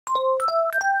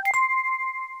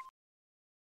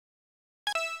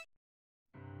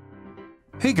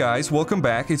Hey guys, welcome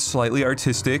back. It's Slightly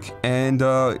Artistic, and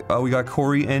we got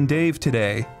Corey and Dave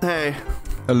today. Hey.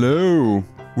 Hello.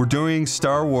 We're doing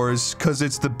Star Wars because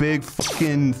it's the big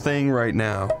fucking thing right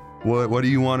now. What do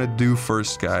you want to do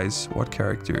first, guys? What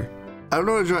character? I don't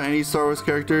know how to draw any Star Wars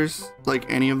characters, like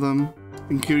any of them,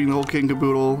 including the whole King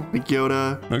Caboodle, like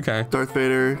Yoda, Okay. Darth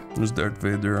Vader. There's Darth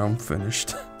Vader. I'm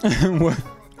finished. What?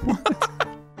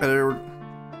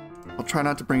 I'll try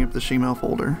not to bring up the Shemale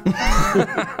folder.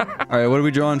 Alright, what are we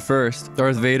drawing first?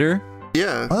 Darth Vader?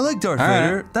 Yeah. I like Darth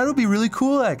Vader. That'll be really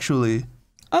cool, actually.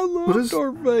 I love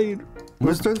Darth Vader. What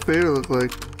does Darth Vader look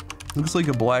like? Looks like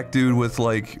a black dude with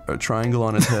like a triangle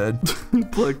on his head.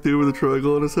 Black dude with a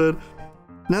triangle on his head.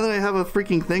 Now that I have a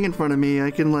freaking thing in front of me, I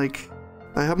can like...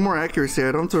 I have more accuracy.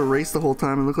 I don't have to erase the whole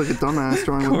time and look like a dumbass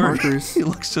drawing with markers. He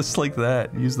looks just like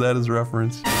that. Use that as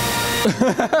reference.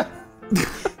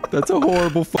 That's a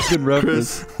horrible fucking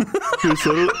reference. Chris,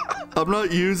 I'm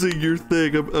not using your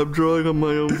thing. I'm drawing on my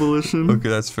own volition. Okay,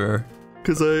 that's fair.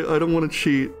 Because I don't want to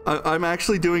cheat. I'm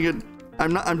actually doing it.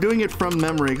 I'm doing it from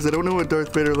memory because I don't know what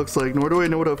Darth Vader looks like, nor do I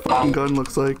know what a fucking gun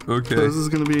looks like. Okay. So this is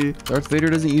gonna be. Darth Vader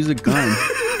doesn't use a gun.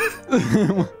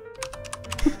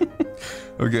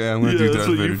 Okay, I'm gonna do Darth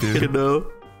Vader too. Know.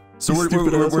 So we're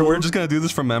just gonna do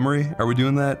this from memory? Are we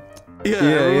doing that? Yeah,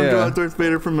 everyone draw Darth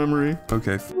Vader from memory.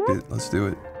 Okay, f it. Let's do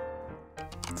it.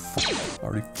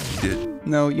 Already did.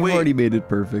 No, you already made it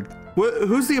perfect.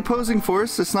 Who's the opposing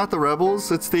force? It's not the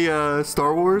Rebels. It's the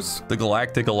Star Wars. The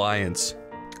Galactic Alliance.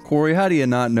 Corey, how do you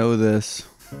not know this?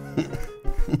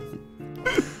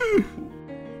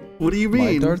 What do you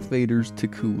mean? My Darth Vader's too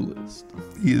coolest.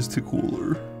 He is too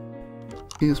cooler.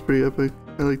 He is pretty epic.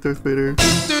 I like Darth Vader.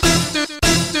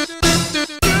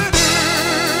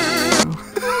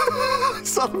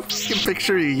 Some fucking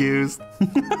picture you used.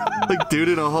 Like dude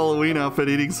in a Halloween outfit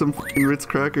eating some fucking Ritz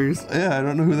crackers. Yeah, I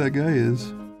don't know who that guy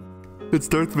is. It's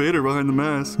Darth Vader behind the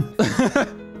mask.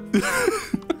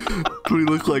 What he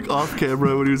looked like off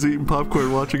camera when he was eating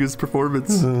popcorn watching his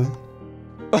performance.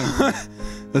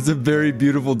 That's a very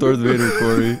beautiful Darth Vader,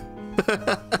 Corey.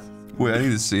 Wait, I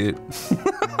need to see it.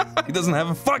 He doesn't have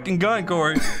a fucking gun,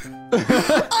 Corey.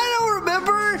 I don't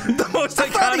remember! The most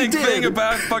iconic thing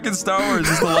about fucking Star Wars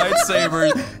is the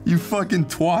lightsaber. You fucking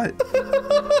twat.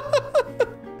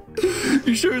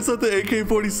 You sure it's not the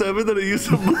AK-47 that I used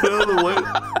to put on the white?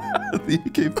 The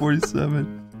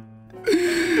AK-47.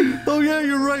 Oh yeah,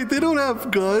 you're right. They don't have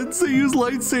guns. They use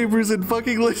lightsabers and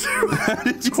fucking lightsabers. How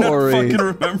did you Corey. not fucking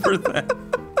remember that?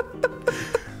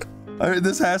 Alright,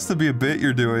 this has to be a bit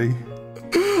you're doing.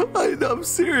 I'm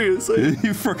serious.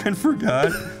 You fucking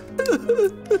forgot.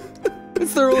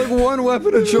 It's their like one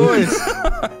weapon of choice.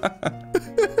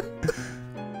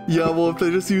 Yeah, well, if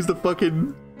they just used the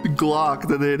fucking Glock,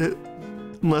 then they'd hit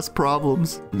less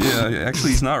problems. Yeah,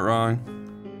 actually, he's not wrong.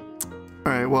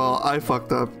 Alright, well, I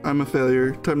fucked up. I'm a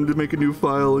failure. Time to make a new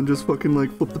file and just fucking,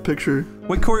 like, flip the picture.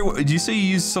 Wait, Corey, did you say you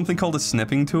used something called a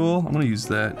snipping tool? I'm gonna use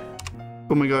that.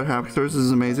 Oh my god, Happy Stars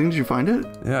is amazing. Did you find it?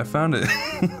 Yeah, I found it.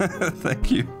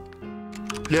 Thank you.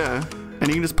 Yeah, and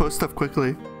you can just post stuff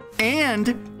quickly. And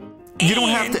you don't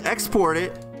have to export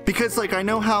it. Because, like, I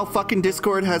know how fucking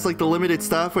Discord has, like, the limited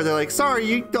stuff where they're like, sorry,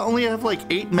 you only have, like,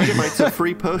 8 megabytes of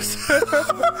free posts.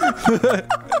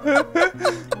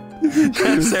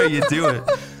 That's how you do it.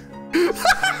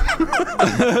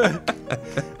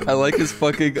 I like his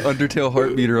fucking Undertale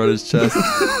heart meter on his chest.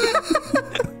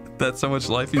 That's how much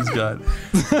life he's got.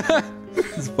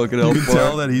 It's fucking You elf can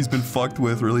tell that he's been fucked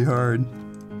with really hard.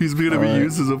 He's gonna be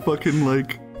used as a fucking,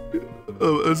 like,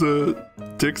 as a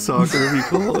dick sock, whatever you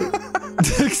call it.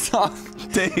 Dick sock.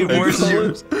 Dave, where's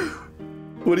yours?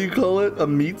 What do you call it? A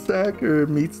meat sack or a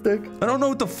meat stick? I don't know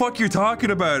what the fuck you're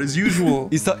talking about, as usual.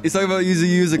 He's talking about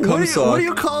use a cum sock. What do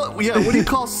you call it? Yeah, what do you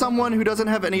call someone who doesn't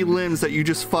have any limbs that you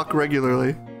just fuck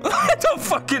regularly? I don't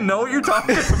fucking know what you're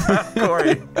talking about,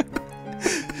 Corey.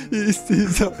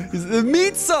 He's a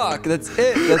meat sock. That's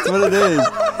it. That's what it is.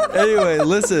 Anyway,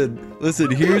 listen.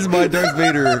 Here's my Darth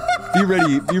Vader. Be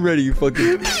ready, you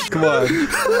fucking. Come on.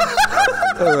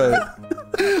 All right.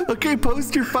 Okay,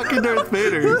 post your fucking Darth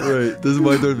Vader. Right. This is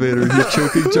my Darth Vader. He's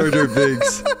choking Jar Jar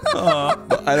Binks. I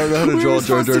don't know how to draw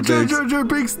Jar Jar Binks. Jar Jar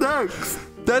Binks next.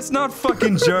 That's not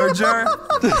fucking Jar Jar.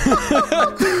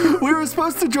 We were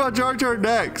supposed to draw Jar Jar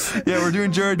next. Yeah, we're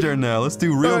doing Jar Jar now. Let's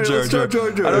do real Jar Jar.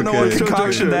 I don't know what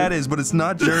concoction that is, but it's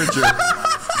not Jar Jar.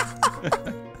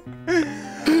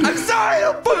 I'm sorry, I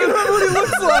don't fucking remember what he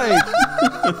looks like.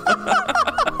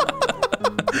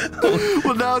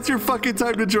 Well, now it's your fucking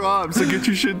time to draw him, so get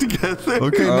your shit together.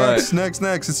 Okay,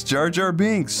 next. It's Jar Jar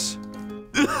Binks.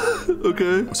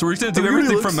 Okay. So we're just gonna do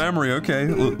everything from memory. Okay,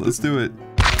 let's do it.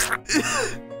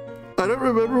 I don't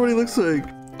remember what he looks like.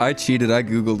 I cheated. I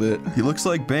googled it. He looks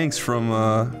like Banks from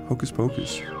Hocus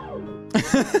Pocus.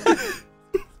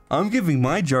 I'm giving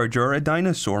my Jar Jar a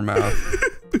dinosaur mouth.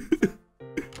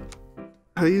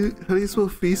 How do you spell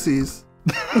feces?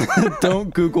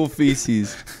 Don't Google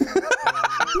feces.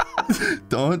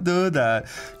 Don't do that.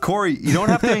 Corey, you don't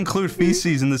have to include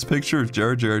feces in this picture of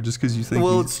Jar Jar just because you think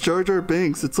Well, it's Jar Jar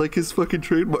Binks. It's like his fucking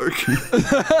trademark.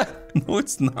 No,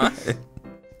 it's not.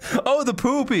 Oh, the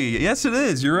poopy. Yes, it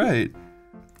is. You're right.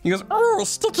 He goes, oh,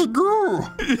 sticky goo.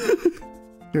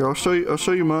 Here, I'll show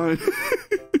you mine.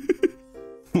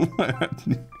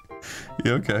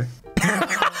 Yeah, okay.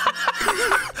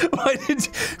 Why did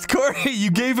you, Corey, you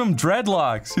gave him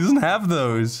dreadlocks. He doesn't have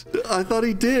those. I thought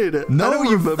he did. No, I don't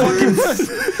you remember.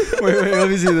 Wait, let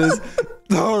me see this.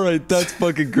 All right, that's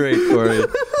fucking great, Corey.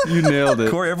 You nailed it.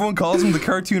 Corey, everyone calls him the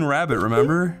cartoon rabbit,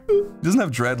 remember? He doesn't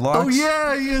have dreadlocks. Oh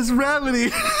yeah, he is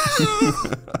rabbity.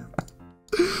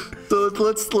 So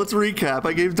let's recap.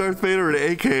 I gave Darth Vader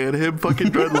an AK and him fucking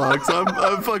dreadlocks.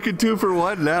 I'm fucking 2 for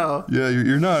 1 now. Yeah,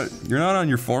 you're not on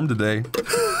your form today.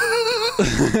 You're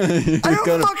I don't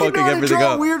kind of fucking fucking know how to everything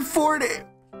draw up. weird foreign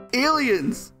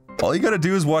aliens. All you gotta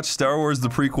do is watch Star Wars the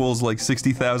prequels like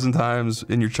 60,000 times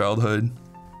in your childhood.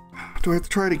 Do I have to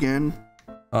try it again?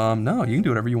 No, you can do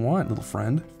whatever you want, little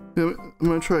friend. Yeah, I'm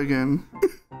gonna try again.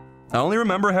 I only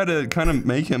remember how to kind of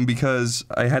make him because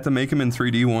I had to make him in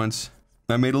 3D once.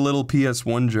 I made a little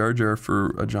PS1 Jar Jar for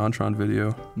a JonTron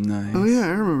video. Nice. Oh yeah, I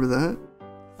remember that.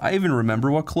 I even remember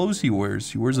what clothes he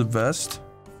wears. He wears a vest,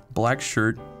 black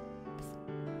shirt,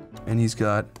 and he's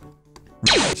got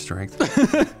strength.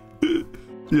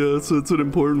 Yeah, that's an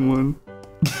important one.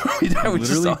 He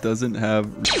literally doesn't have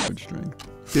strength.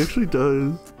 He actually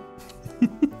does.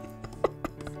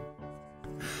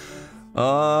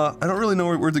 I don't really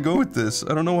know where to go with this.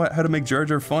 I don't know how to make Jar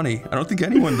Jar funny. I don't think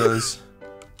anyone does.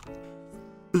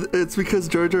 It's because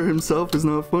Jar Jar himself is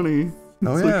not funny.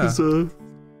 Oh, It's yeah. like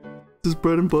his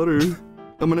bread and butter.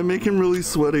 I'm gonna make him really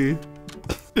sweaty.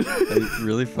 I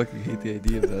really fucking hate the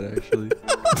idea of that, actually.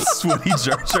 Sweaty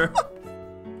Jar Jar.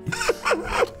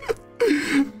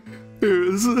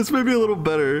 Here, this may be a little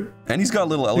better. And he's got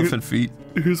little elephant feet.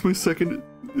 Here's my second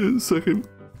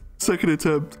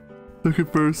attempt.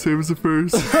 Second verse, same as the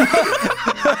first.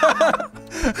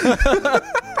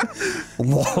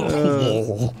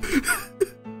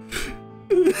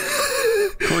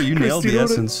 Corey, you nailed the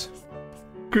essence.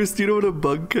 Chris, do you know what a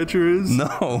bug catcher is?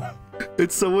 No.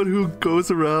 It's someone who goes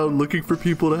around looking for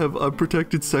people to have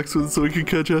unprotected sex with so he can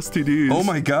catch STDs. Oh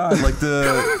my god, like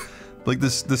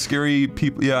the scary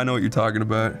people. Yeah, I know what you're talking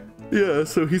about. Yeah,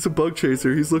 so he's a bug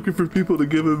chaser. He's looking for people to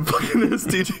give him fucking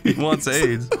STDs. He wants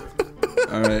AIDS.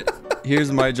 Alright,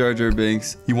 here's my Jar Jar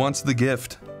Binks. He wants the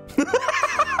gift.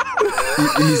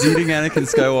 He's eating Anakin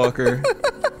Skywalker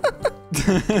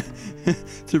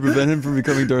to prevent him from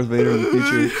becoming Darth Vader in the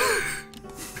future.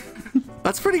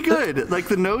 That's pretty good. Like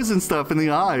the nose and stuff and the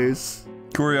eyes.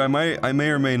 Corey, I may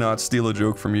or may not steal a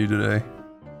joke from you today.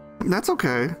 That's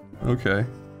okay. Okay.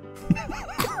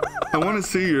 I want to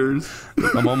see yours.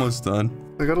 I'm almost done.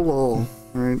 I got a lull.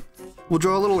 Alright. We'll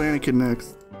draw a little Anakin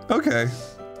next. Okay.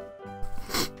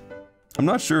 I'm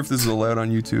not sure if this is allowed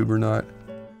on YouTube or not.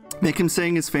 Make him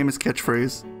saying his famous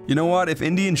catchphrase. You know what? If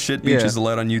Indian shit beach is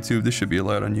allowed on YouTube, this should be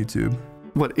allowed on YouTube.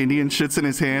 What, Indian shits in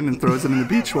his hand and throws it in the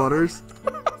beach waters?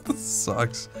 This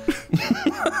sucks.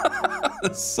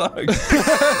 This sucks.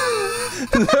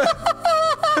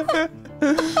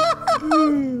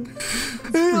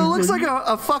 It looks like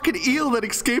a fucking eel that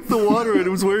escaped the water and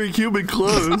was wearing human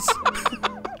clothes.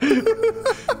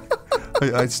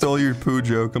 I stole your poo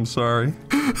joke, I'm sorry.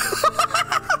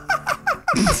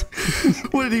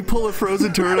 What, did he pull a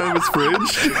frozen turd out of his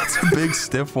fridge? It's a big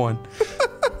stiff one.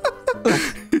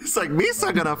 He's like,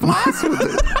 Misa gonna floss with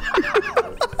it.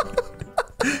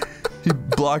 He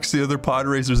blocks the other pod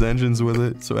racer's engines with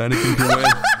it, so Anakin can win.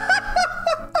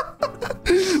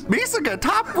 Misa gonna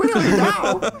top wheelie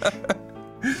now.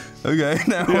 Okay,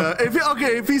 now. Yeah,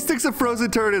 if he sticks a frozen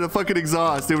turd in a fucking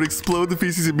exhaust, it would explode the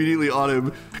feces immediately on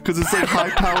him. Because it's like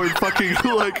high-powered fucking,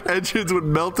 like, engines would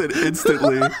melt it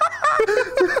instantly.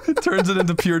 It turns it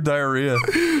into pure diarrhea.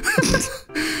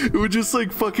 It would just,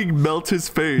 like, fucking melt his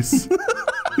face.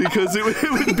 Because it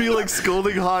would be like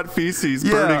scalding hot feces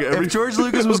burning every... if George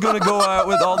Lucas was gonna go out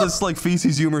with all this, like,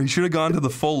 feces humor, he should have gone to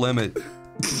the full limit.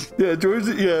 Yeah, Jar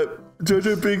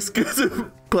Jar Binks gets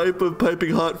a pipe of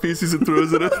piping hot feces and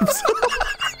throws it at himself.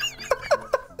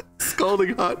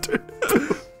 Scalding hot turd.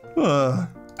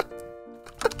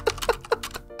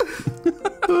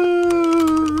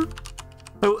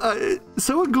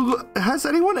 So Google, has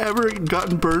anyone ever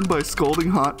gotten burned by scalding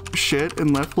hot shit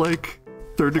and left like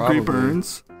Third degree Probably.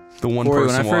 burns. The one Corey,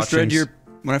 person watching.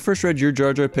 when I first read your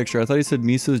Jar Jar picture, I thought you said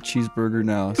Misa's cheeseburger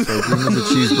now. So I dreamed of a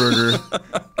cheeseburger.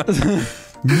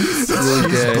 Really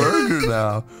gay. Cheeseburger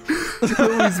now.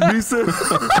 Always Misa.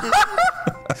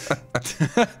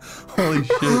 Holy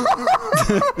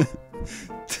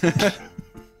shit.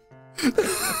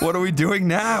 What are we doing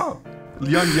now?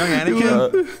 Young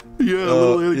Anakin? Yeah,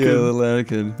 little Anakin. Yeah, little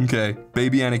Anakin. Okay,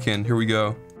 baby Anakin, here we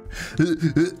go. There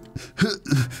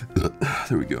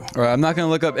we go. All right, I'm not gonna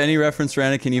look up any reference for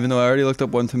Anakin, even though I already looked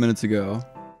up one 2 minutes ago.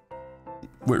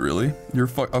 Wait, really? You're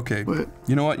okay. What?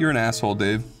 You know what? You're an asshole,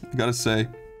 Dave. I gotta say.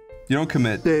 You don't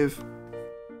commit. Dave,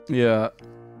 Yeah.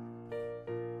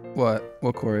 What?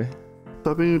 What, Corey?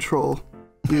 stop being a troll.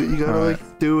 You gotta Alright.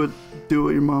 like do what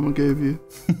your mama gave you.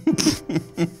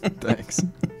 Thanks.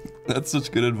 That's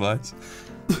such good advice.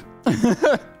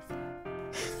 Yeah,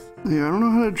 I don't know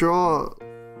how to draw.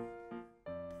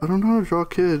 I don't know how to draw a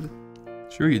kid.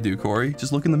 Sure you do, Corey.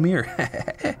 Just look in the mirror.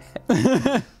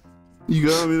 You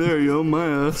got me there, yo, my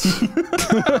ass.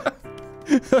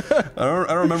 I don't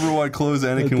remember what clothes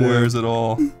Anakin do. wears at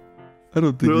all. I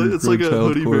don't think Really, you're it's like a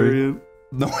child, hoodie Corey. variant.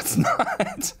 No, it's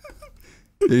not.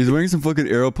 Yeah, he's wearing some fucking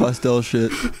Aero Pastel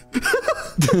shit.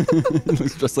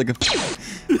 Looks just like a.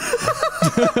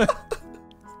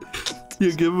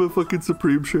 Yeah, give him a fucking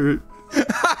Supreme shirt.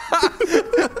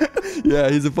 Yeah,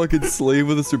 he's a fucking slave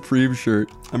with a Supreme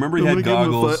shirt. I remember he had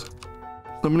goggles.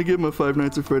 I'm gonna give him a Five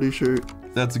Nights at Freddy's shirt.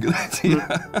 That's a good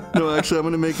idea. No, actually, I'm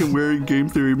gonna make him wearing Game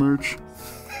Theory merch.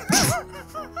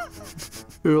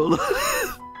 Here, hold on.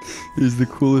 He's the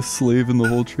coolest slave in the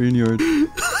whole train yard.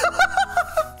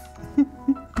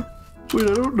 Wait,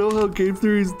 I don't know how Game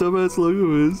Theory's dumbass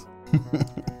logo is.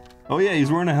 Oh yeah, he's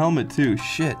wearing a helmet too.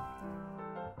 Shit.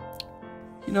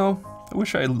 You know, I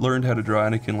wish I learned how to draw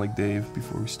Anakin like Dave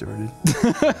before we started.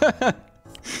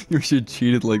 You should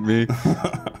cheated like me.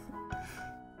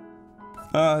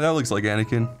 That looks like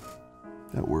Anakin.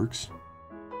 That works.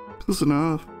 Close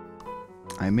enough.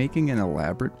 I'm making an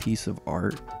elaborate piece of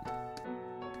art.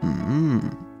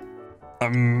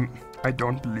 I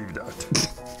don't believe that.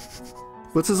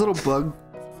 What's his little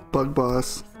bug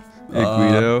boss? Hey,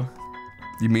 Guido.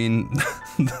 You mean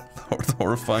the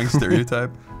horrifying stereotype?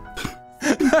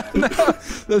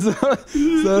 That's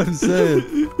what I'm saying.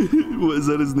 What, is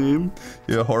that his name?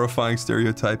 Yeah, horrifying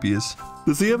stereotype he is.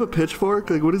 Does he have a pitchfork?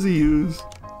 Like, what does he use?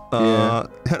 I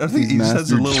think he just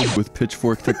has a little. with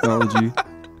pitchfork technology.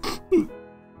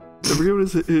 I forget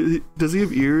what does he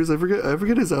have ears? I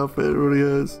forget his outfit, what he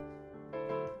has.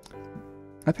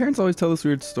 My parents always tell this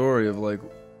weird story of like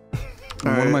when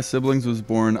one Alright. of my siblings was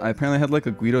born, I apparently had like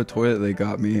a Guido toy that they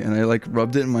got me, and I like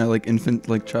rubbed it in my like infant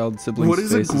like child sibling's What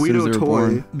is a face as soon Guido as they were toy?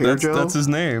 born. Air gel? That's his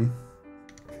name.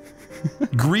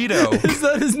 Greedo. Is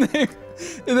that his name?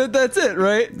 That's it,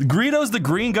 right? Greedo's the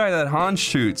green guy that Han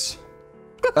shoots.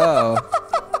 Oh.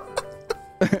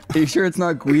 Are you sure it's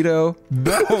not Guido?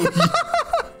 No.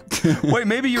 Wait,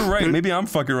 maybe you're right. Maybe I'm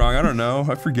fucking wrong. I don't know.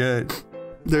 I forget.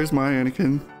 There's my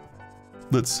Anakin.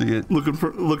 Let's see it. Looking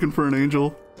for an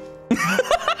angel.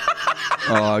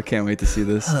 Oh, I can't wait to see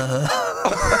this. He's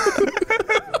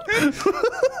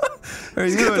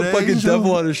He's got the fucking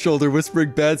devil on his shoulder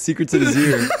whispering bad secrets in his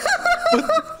ear.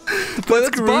 But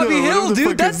that's Gerudo, Bobby whatever Hill, the dude.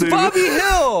 fuck That's his name Bobby is.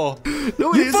 Hill.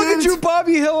 No, You it fucking isn't. drew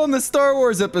Bobby Hill in the Star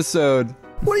Wars episode.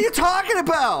 What are you talking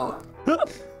about?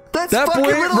 That's That fucking boy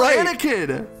ain't little right.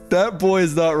 Anakin. That boy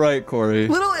is not right, Corey.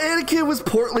 Little Anakin was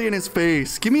portly in his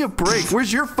face. Give me a break.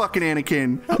 Where's your fucking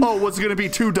Anakin? Oh, what's it gonna be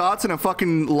 2 dots and a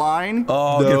fucking line?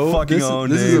 Oh, No, get fucking this,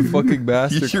 owned, this Dave. is a fucking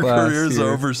masterclass. Your career's here.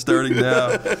 over starting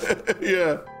now.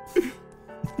 Yeah.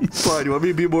 Fine. You want me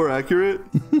to be more accurate?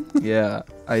 Yeah,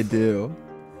 I do.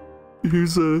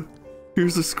 Here's a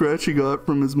scratch he got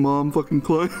from his mom fucking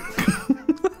clawing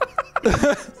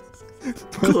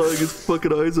his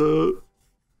fucking eyes out.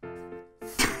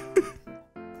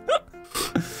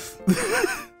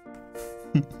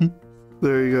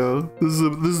 There you go. This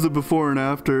is the before and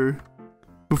after.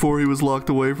 Before he was locked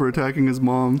away for attacking his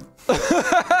mom.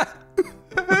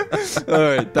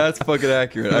 Alright, that's fucking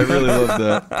accurate. I really love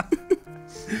that.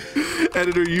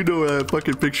 Editor, you know what that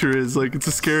fucking picture is. Like, it's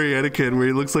a scary Anakin where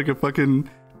he looks like a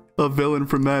villain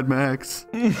from Mad Max.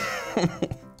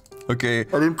 Okay, I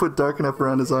didn't put dark enough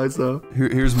around his eyes, though.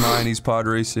 here's mine. He's pod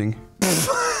racing. That's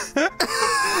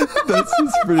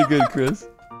just pretty good, Chris.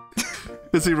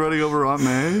 Is he running over Aunt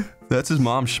May? That's his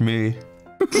mom, Shmi.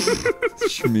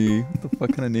 Shmi. What the fuck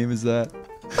kind of name is that?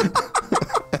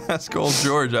 Ask old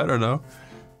George. I don't know.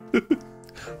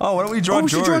 Oh, why don't we draw Oh, we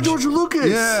George? should draw George Lucas!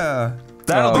 Yeah.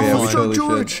 That'll Oh, be yeah, fun. let's draw totally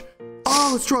George! should. Oh,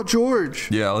 let's draw George!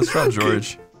 Yeah, let's draw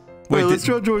George. Wait, let's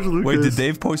draw George Lucas. Wait, did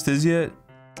Dave post his yet?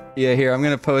 Yeah, here, I'm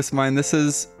gonna post mine. This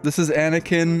is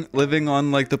Anakin living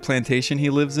on like the plantation he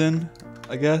lives in,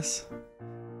 I guess.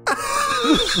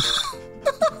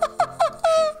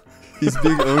 He's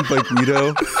being owned by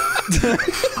Guido.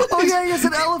 Oh yeah, he has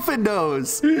an elephant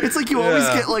nose. It's like you always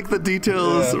get like the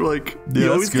details, like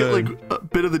you always get like a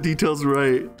bit of the details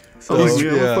right. So, I'm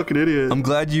a fucking idiot. I'm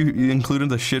glad you included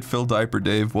the shit-filled diaper,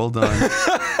 Dave. Well done.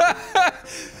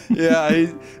 Yeah,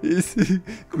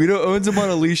 Guido owns him on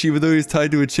a leash even though he's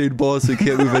tied to a chain ball so he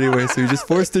can't move anyway, so he's just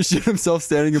forced to shit himself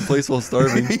standing in place while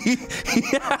starving.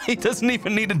 Yeah, he doesn't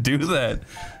even need to do that.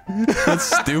 That's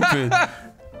stupid.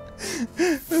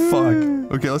 Fuck.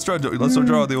 Okay, let's draw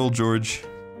the old George.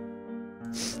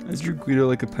 I drew Guido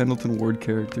like a Pendleton Ward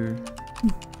character.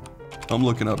 I'm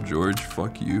looking up George.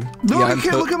 Fuck you. No, Yeah, you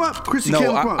can't look him up. Chris, you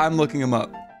can't look him up. I'm looking him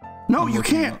up. No, you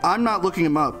can't. I'm not looking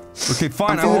him up. Okay,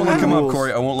 fine. I won't look him up,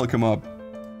 Corey. I won't look him up.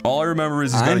 All I remember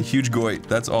is he's got a huge goit.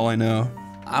 That's all I know.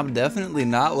 I'm definitely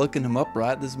not looking him up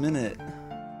right this minute.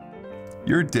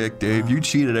 You're a dick, Dave. You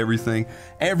cheated everything.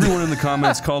 Everyone in the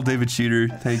comments called Dave a cheater.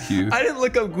 Thank you. I didn't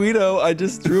look up Guido. I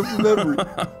just drew him from memory.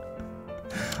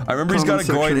 I remember he's got a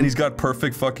goit and he's got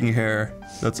perfect fucking hair.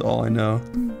 That's all I know.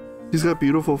 He's got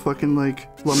beautiful fucking like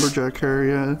lumberjack hair,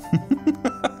 yeah.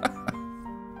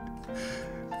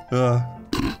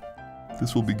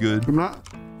 This will be good. I'm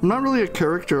not really a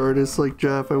character artist like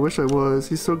Jeff. I wish I was.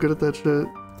 He's so good at that shit.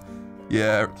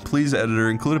 Yeah, please, editor,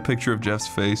 include a picture of Jeff's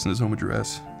face and his home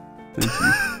address. Thank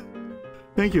you.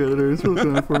 Thank you, editor. It's really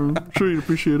kind for him. I'm sure you'd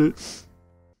appreciate it.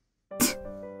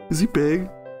 Is he big?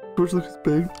 George Lucas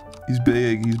big? He's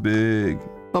big. He's big.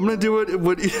 I'm gonna do it. I'm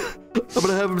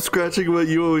gonna have him scratching what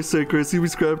you always say, Chris. He'll be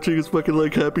scratching his fucking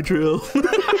like happy trail.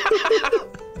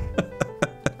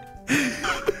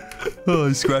 Oh,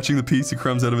 he's scratching the piece of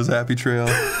crumbs out of his happy trail.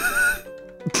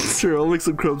 Sure, I'll make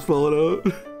some crumbs falling out.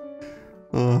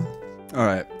 All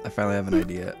right, I finally have an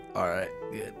idea. All right,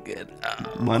 good.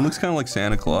 Mine looks kind of like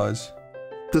Santa Claus.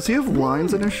 Does he have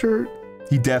lines in his shirt?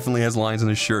 He definitely has lines in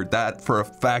his shirt. That, for a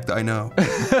fact, I know.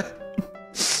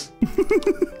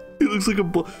 He looks like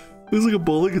a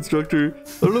bowling instructor.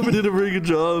 I don't know if he did a very good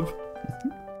job.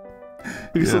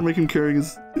 Maybe still make him carrying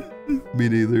his... Me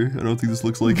neither. I don't think this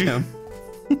looks like him.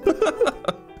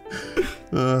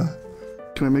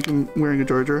 Can I make him wearing a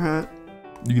Jar Jar hat?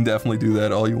 You can definitely do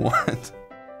that all you want.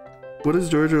 What does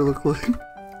Jar Jar look like?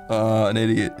 An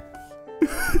idiot.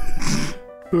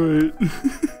 Alright.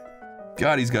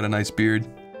 God, he's got a nice beard.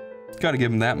 Gotta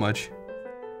give him that much.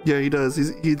 Yeah, he does.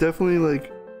 He definitely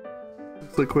like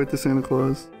looks like quite the Santa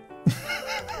Claus.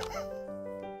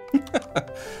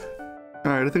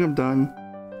 Alright, I think I'm done.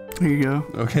 Here you go.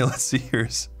 Okay, let's see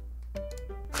yours.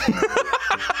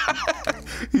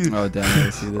 Oh damn! I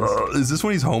see this. Is this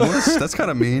when he's homeless? That's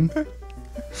kind of mean.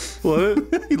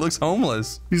 What? He looks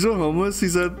homeless. He's not homeless.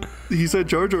 He's at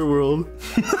Jar Jar World.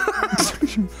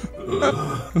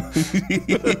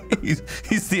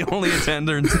 he's the only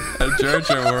attendant at Jar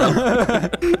Jar World.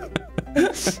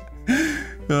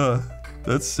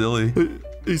 That's silly.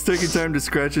 He's taking time to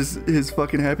scratch his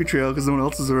fucking happy trail because no one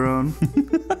else is around.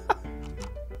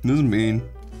 This is mean.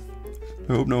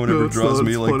 I hope no one ever draws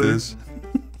me like this.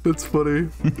 That's funny.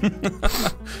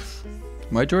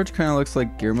 My George kind of looks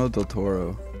like Guillermo del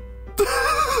Toro.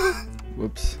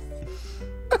 Whoops.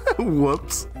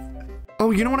 Whoops. Oh,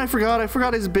 you know what I forgot? I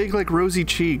forgot his big, like, rosy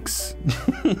cheeks.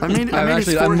 I'm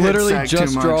literally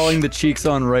just drawing the cheeks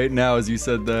on right now as you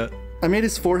said that. I made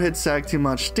his forehead sag too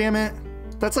much. Damn it.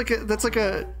 That's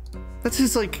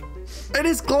his, like, and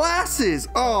his glasses.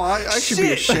 Oh, I should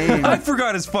be ashamed. I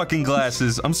forgot his fucking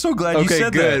glasses. I'm so glad you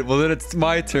said that. Okay, good. Well, then it's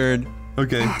my turn.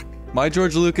 Okay. My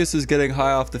George Lucas is getting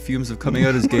high off the fumes of coming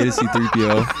out as gay to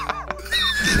C-3PO.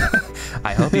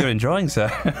 I hope you're enjoying, sir.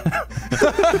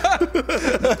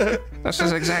 This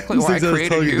is exactly why I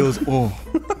created you. Goes,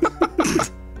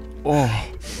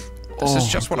 This is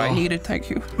just what I needed, thank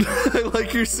you. I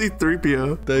like your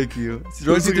C-3PO. Thank you.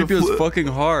 C-3PO is fucking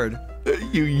hard.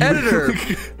 Editor,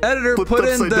 put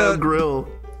in the grill.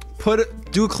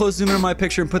 Do a close zoom in on my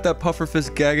picture and put that puffer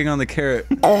fist gagging on the carrot.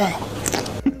 I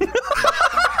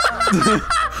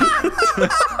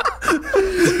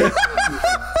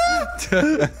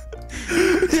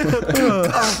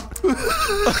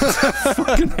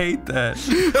fucking hate that.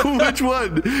 Which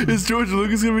one? Is George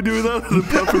Lucas gonna be doing that or the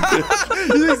puffer fish?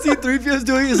 You see C-3PO's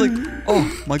doing it? He's like, oh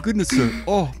my goodness, sir.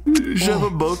 Oh. You should have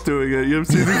them both doing it. You ever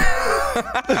seen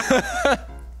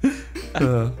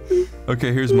it?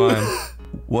 Okay, here's mine.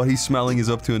 What he's smelling is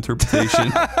up to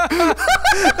interpretation.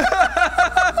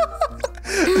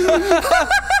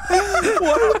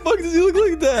 Why the fuck does he look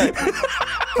like that?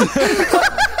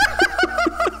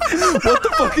 What the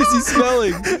fuck is he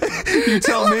smelling? You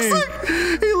tell me.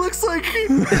 He looks like he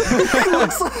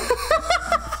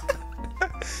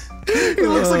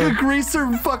looks like a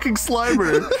greaser fucking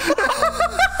Slimer.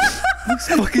 Looks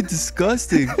fucking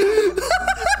disgusting.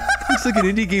 Looks like an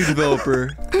indie game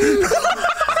developer.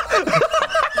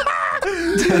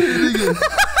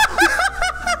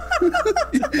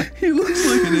 He looks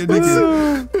like an indie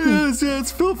game. Yes, yeah,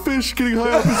 it's Phil Fish getting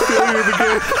high off his failure of the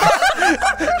game.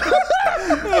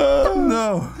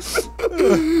 No.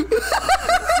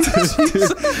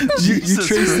 You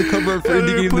traced the cover art for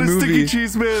indie game the movie.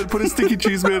 Put a sticky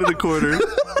cheese man in the corner.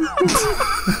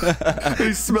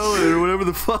 He's smelling it or whatever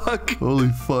the fuck. Holy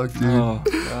fuck, dude. Oh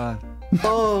god.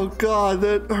 Oh god,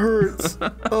 that hurts.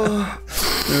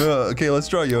 Okay, let's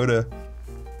draw Yoda.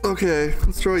 Okay,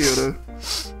 let's draw Yoda.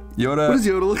 Yoda. What does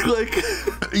Yoda look like?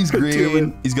 He's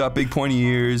green. He's got big pointy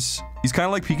ears. He's kind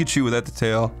of like Pikachu without the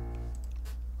tail.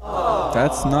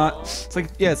 That's not. It's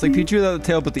like Pikachu without the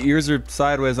tail, but the ears are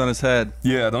sideways on his head.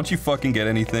 Yeah, don't you fucking get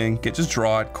anything. Just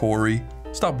draw it, Corey.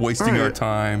 Stop wasting our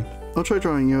time. I'll try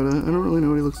drawing Yoda. I don't really know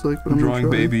what he looks like, but I'm drawing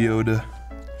gonna try. baby Yoda.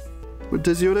 But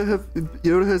does Yoda have?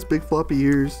 Yoda has big floppy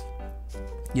ears.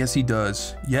 Yes, he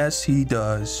does. Yes, he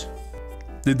does.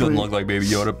 It doesn't look like baby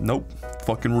Yoda. Nope.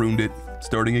 Fucking ruined it.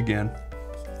 Starting again.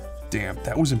 Damn,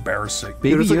 that was embarrassing.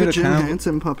 Baby Yoda's like a Yoda Jim kind of.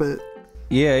 Henson puppet.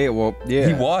 Yeah, well, yeah.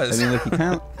 He was. I mean, like he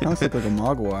kind of looks like a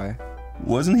Mogwai.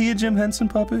 Wasn't he a Jim Henson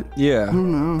puppet? I Yeah.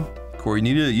 don't know. Corey,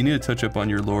 you need to touch up on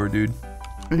your lore, dude.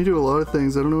 I do a lot of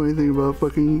things. I don't know anything about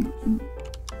fucking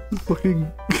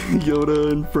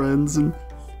Yoda and Friends, and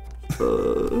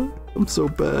I'm so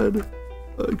bad.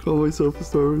 I call myself a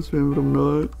Star Wars fan, but I'm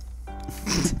not.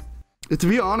 To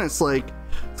be honest, like,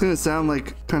 it's gonna sound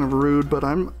like kind of rude, but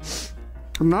I'm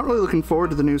not really looking forward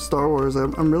to the new Star Wars.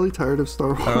 I'm really tired of Star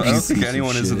Wars. I don't think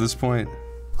anyone is at this point.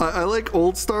 I like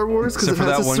old Star Wars because it Except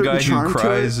for has that a one certain guy who charm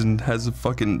cries to it. and has a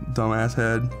fucking dumbass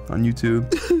head on YouTube.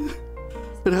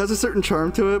 It has a certain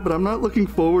charm to it, but I'm not looking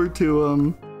forward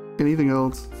to anything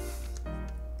else.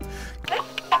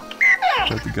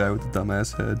 Like the guy with the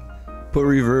dumbass head. Put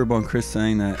reverb on Chris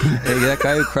saying that. Hey, that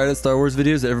guy who cried at Star Wars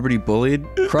videos that everybody bullied.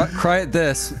 Cry at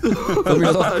this. Film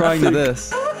yourself crying to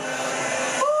this.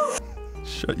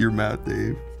 Shut your mouth,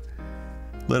 Dave.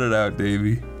 Let it out,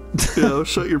 Davey. Yeah,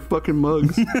 shut your fucking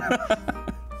mugs. That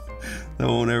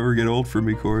won't ever get old for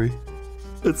me, Corey.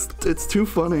 It's too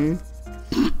funny.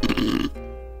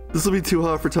 This will be too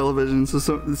hot for television, so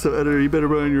editor, you better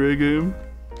run your A game.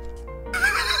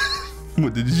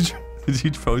 What did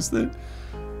you post it?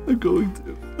 I'm going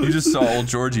to. You just saw old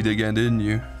Georgie again, didn't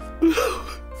you?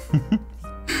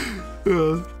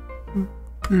 Yeah.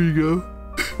 Here you go.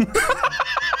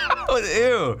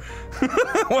 Ew.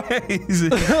 Wait,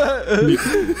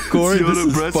 Corey, this Yoda is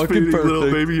fucking breastfeeding little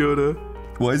perfect. baby Yoda.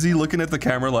 why is he looking at the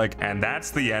camera like, and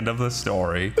that's the end of the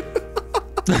story?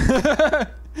 I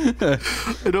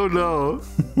don't know.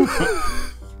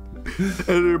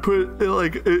 And put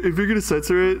like, if you're gonna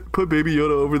censor it, put Baby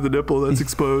Yoda over the nipple that's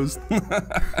exposed.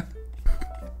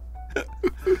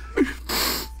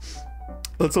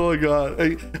 That's all I got.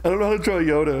 I don't know how to draw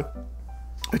Yoda.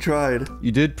 I tried.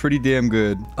 You did pretty damn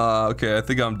good. Okay, I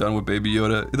think I'm done with Baby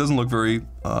Yoda. It doesn't look very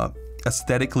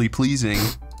aesthetically pleasing.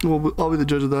 Well, I'll be the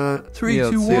judge of that. 3, Yeah,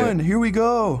 2, let's see 1, here we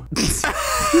go.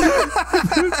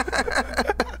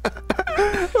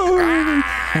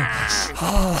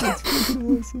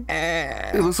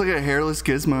 It looks like a hairless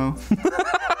Gizmo.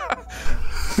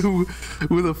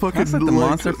 With a fucking That's like the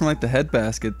monster from like the head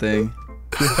basket thing.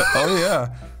 Oh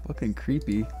yeah. Fucking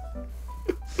creepy.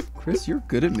 Chris, you're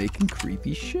good at making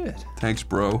creepy shit. Thanks,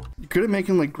 bro. You're good at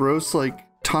making like gross, like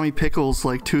Tommy Pickles,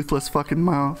 like toothless fucking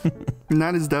mouth. And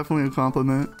that is definitely a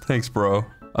compliment. Thanks, bro.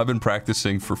 I've been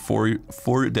practicing for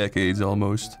four decades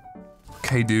almost.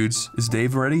 Okay, dudes. Is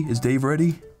Dave ready? Is Dave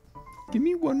ready? Give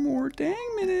me one more dang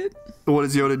minute. What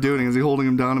is Yoda doing? Is he holding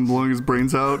him down and blowing his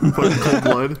brains out in fucking cold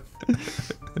blood?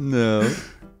 No,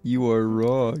 you are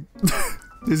wrong.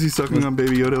 Is he sucking on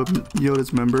Baby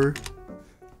Yoda's member?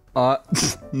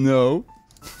 No.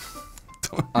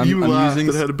 You laughed. using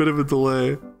It had a bit of a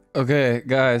delay. Okay,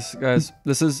 guys,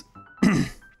 this is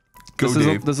Go,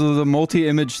 Dave. this is a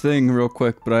multi-image thing, real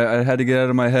quick, but I had to get out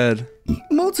of my head.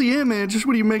 Multi-image?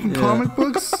 What are you making, comic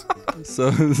books? So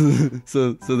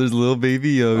there's little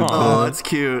baby Yoda, Oh, that's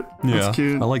cute. Yeah, That's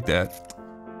cute. I like that.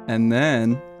 and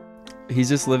then he's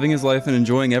just living his life and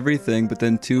enjoying everything. But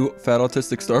then 2 fat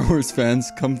autistic Star Wars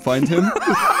fans come find him,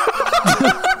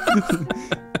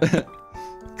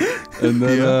 and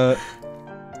then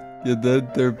Yeah, then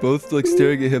they're both like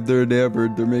staring at him. They're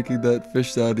enamored. They're making that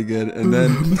fish sound again, and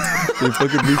then they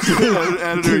fucking reach.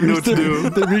 Editor, know what to do.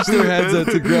 They reach their hands out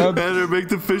to grab. Editor, make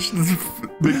the fish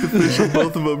on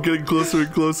both of them, getting closer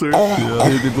and closer.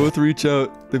 Yeah. They both reach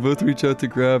out. They both reach out to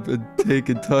grab and take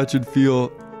and touch and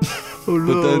feel. Oh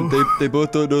no! But then they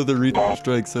both don't know the reach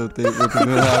strike, so they rip them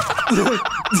in half.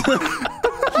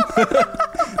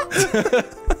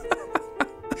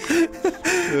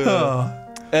 Oh.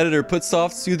 Editor, put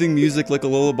soft, soothing music like a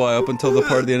lullaby up until the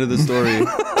part at the end of the story.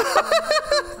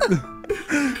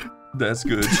 That's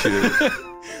good shit.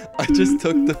 I just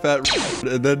took the fat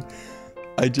and then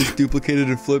I just duplicated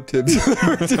and flipped him.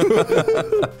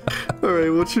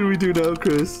 Alright, what should we do now,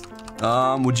 Chris?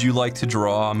 Would you like to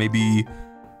draw maybe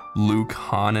Luke,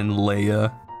 Han, and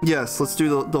Leia? Yes, let's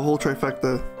do the whole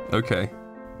trifecta. Okay.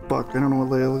 Fuck, I don't know what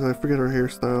Leia looks like. I forget her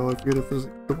hairstyle. I forget if it's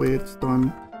the way it's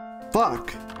done.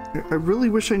 Fuck! I really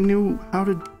wish I knew how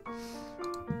to...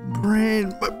 My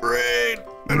brain!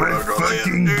 My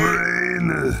fucking brain!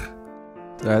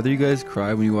 Did either of you guys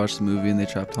cry when you watched the movie and they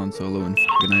trapped Han Solo in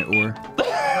Good Night Or?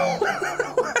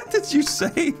 What did you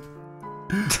say?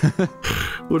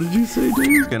 What did you say,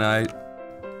 dude? Good night.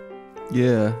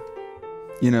 Yeah.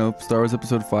 You know, Star Wars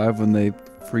Episode 5 when they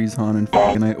freeze Han in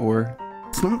Good Night Or.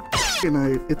 It's not Good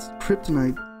Night, it's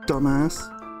Kryptonite, dumbass.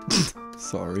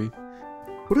 Sorry.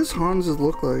 What does Han's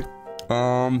look like?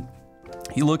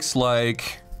 He looks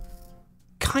like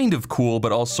kind of cool,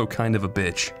 but also kind of a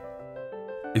bitch.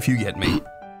 If you get me. Come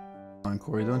on,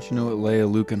 Corey, don't you know what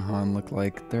Leia, Luke, and Han look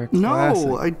like? They're classic.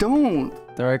 No, I don't.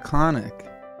 They're iconic.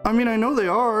 I mean, I know they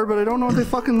are, but I don't know what they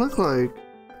fucking look like.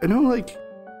 I know, like,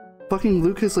 fucking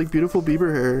Luke has, like, beautiful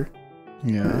Bieber hair.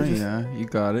 Yeah, yeah, you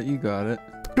got it, you got it.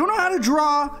 Don't know how to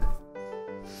draw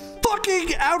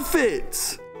fucking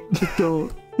outfits. I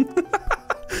don't.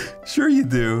 Sure you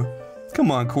do. Come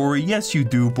on, Corey. Yes, you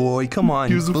do, boy. Come on.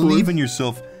 Believe in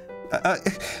yourself.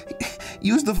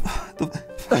 Use the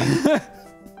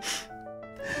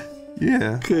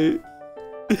yeah. Okay.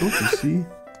 Don't you see?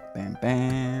 Bam,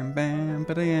 bam, bam,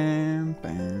 ba-dam,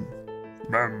 bam.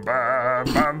 Bam, bam,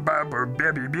 bam, bam,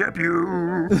 baby,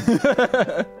 you.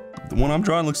 The one I'm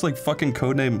drawing looks like fucking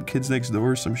Codename Kids Next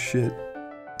Door or some shit.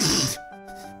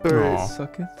 Alright.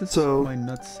 Suck it. This So- is my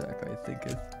nutsack, I think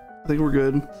it. I think we're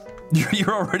good.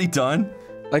 You're already done?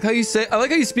 Like how you say, I like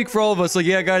how you speak for all of us. Like,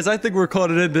 yeah, guys, I think we're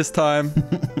calling it in this time.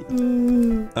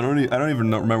 I don't even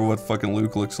remember what fucking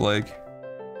Luke looks like.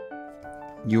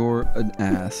 You're an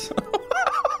ass.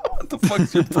 What the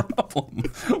fuck's your problem?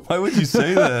 Why would you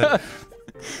say that?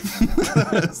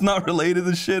 It's not related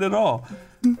to shit at all.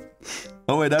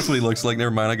 Oh wait, that's what he looks like. Never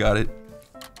mind, I got it.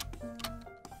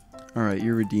 All right,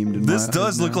 you're redeemed. In This my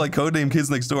does eyes look now. like Codename Kids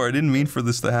Next Door. I didn't mean for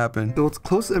this to happen. Well, it's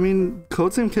close. I mean,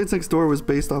 Codename Kids Next Door was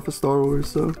based off of Star Wars,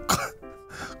 so.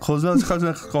 Closest Kids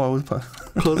Store.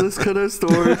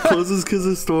 Closest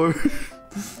Kids Store.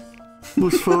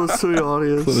 Was close to the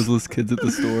audience. Closeless kids at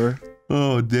the store.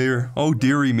 Oh dear. Oh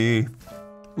dearie me.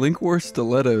 Link wore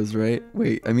stilettos, right?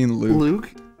 Wait, I mean Luke. Luke?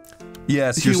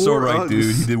 Yes, He you're so wore right, Uggs.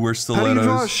 dude. He did wear How do you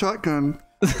draw a stilettos. shotgun?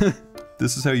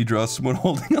 This is how you draw someone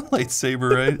holding a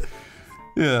lightsaber, right?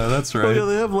 Yeah, that's Oh right. yeah,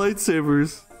 they have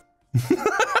lightsabers.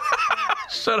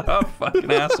 Shut up,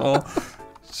 fucking asshole.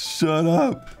 Shut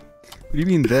up. What do you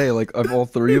mean they? Like, of all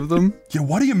three of them? Yeah,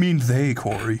 what do you mean they,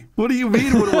 Corey? What do you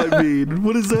mean? What do I mean?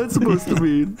 What is that supposed to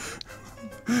mean?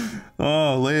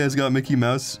 Oh, Leia's got Mickey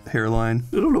Mouse hairline.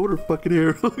 I don't know what her fucking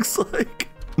hair looks like.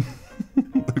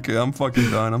 Okay, I'm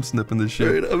fucking done. I'm snipping this shit.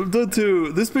 Alright, I'm done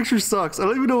too. This picture sucks. I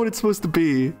don't even know what it's supposed to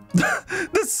be.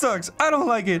 This sucks. I don't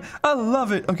like it. I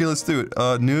love it. Okay, let's do it.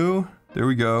 New. There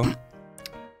we go.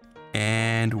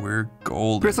 And we're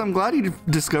golden. Chris, I'm glad you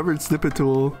discovered Snippet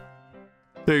Tool.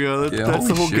 There you go. Yeah, That's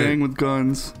the holy whole shit. gang with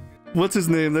guns. What's his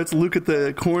name? That's Luke at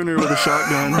the corner with a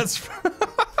shotgun. That's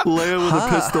Leia with a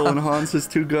pistol and Hans has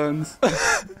two guns.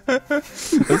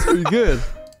 That's pretty good.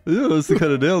 Yeah, that's the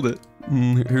kind of nailed it.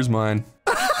 here's mine.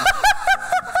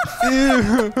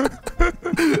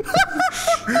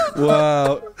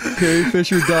 Wow. Carrie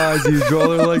Fisher dies. You draw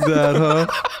her like that, huh?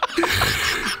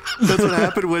 That's what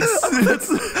happened when.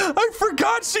 I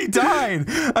forgot she died.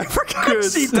 I forgot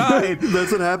Chris, she died.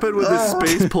 That's what happened when the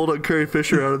space pulled on Carrie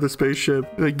Fisher out of the spaceship.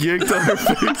 Like yanked on her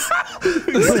face,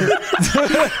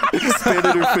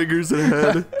 expanded her fingers and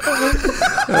head.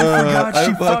 forgot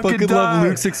she I fucking love died.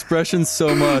 Luke's expression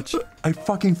so much. I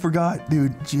fucking forgot,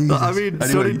 dude. Jesus. I mean, so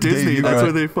Anyway, did Disney. Dave, you That's got why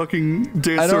it. they fucking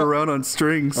danced her around on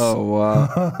strings. Oh,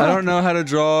 wow. I don't know how to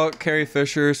draw Carrie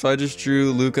Fisher, so I just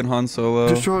drew Luke and Han Solo.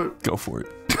 Just draw it. Go for it.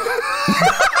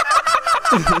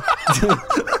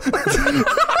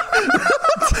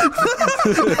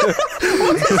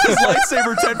 His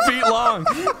lightsaber 10 feet long.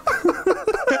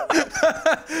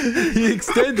 He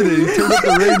extended it. He turned up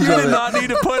the range You on did it. not need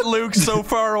to put Luke so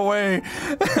far away,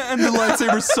 and the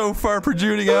lightsaber's so far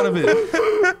protruding out of it.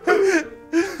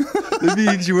 Maybe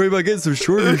you should worry about getting some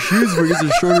shorter shoes before you get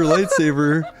some shorter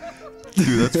lightsaber.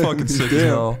 Dude, that's fucking sick as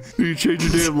hell. You change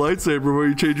your damn lightsaber while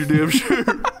you change your damn shirt.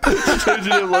 Change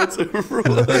your damn lightsaber for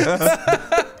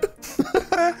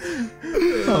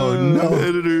Oh no.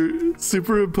 Editor,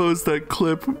 superimpose that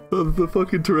clip of the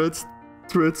fucking Tourette's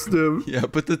stem. Yeah,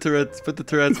 put the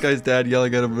Tourette's guy's dad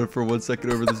yelling at him for 1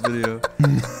 second over this video.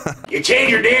 You change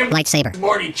your damn lightsaber.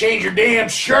 more than you change your damn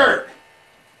shirt.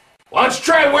 Why don't you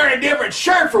try wearing a different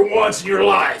shirt for once in your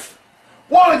life?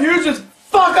 One of you just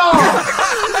fuck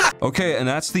off! Okay, and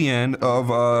that's the end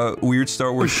of weird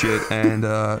Star Wars shit, and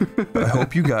I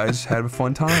hope you guys had a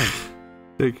fun time.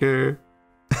 Take care.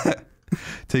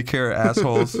 Take care,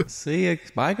 assholes. See ya.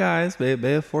 Bye, guys. May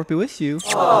the 4th be with you.